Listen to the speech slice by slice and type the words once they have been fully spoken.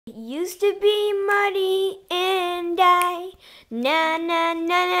It used to be Marty and I. Na na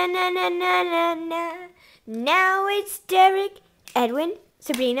na na na na na na na. Now it's Derek, Edwin,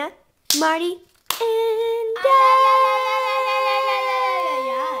 Sabrina, Marty, and I.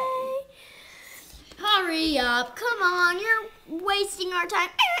 Hurry up. Come on. You're wasting our time.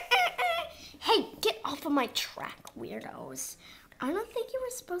 Hey, get off of my track, weirdos. I don't think you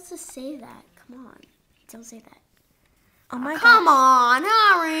were supposed to say that. Come on. Don't say that. Oh my God. Come on.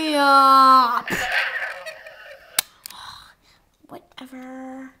 Hurry up.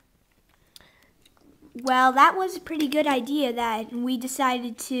 Whatever. Well, that was a pretty good idea that we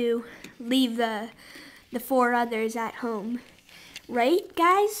decided to leave the four others at home. Right,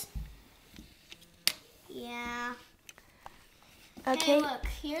 guys? Yeah. Okay. Hey, look.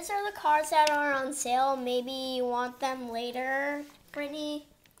 Here's all the cars that are on sale. Maybe you want them later, Brittany?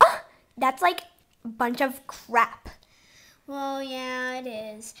 That's like a bunch of crap. Well, yeah, it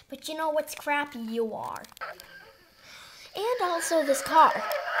is. But you know what's crap? You are. And also this car.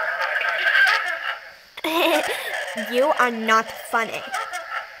 You are not funny.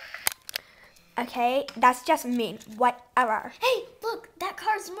 Okay, that's just mean. Whatever. Hey, look, that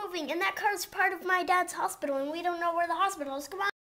car's moving, and that car's part of my dad's hospital, and we don't know where the hospital is. Come on.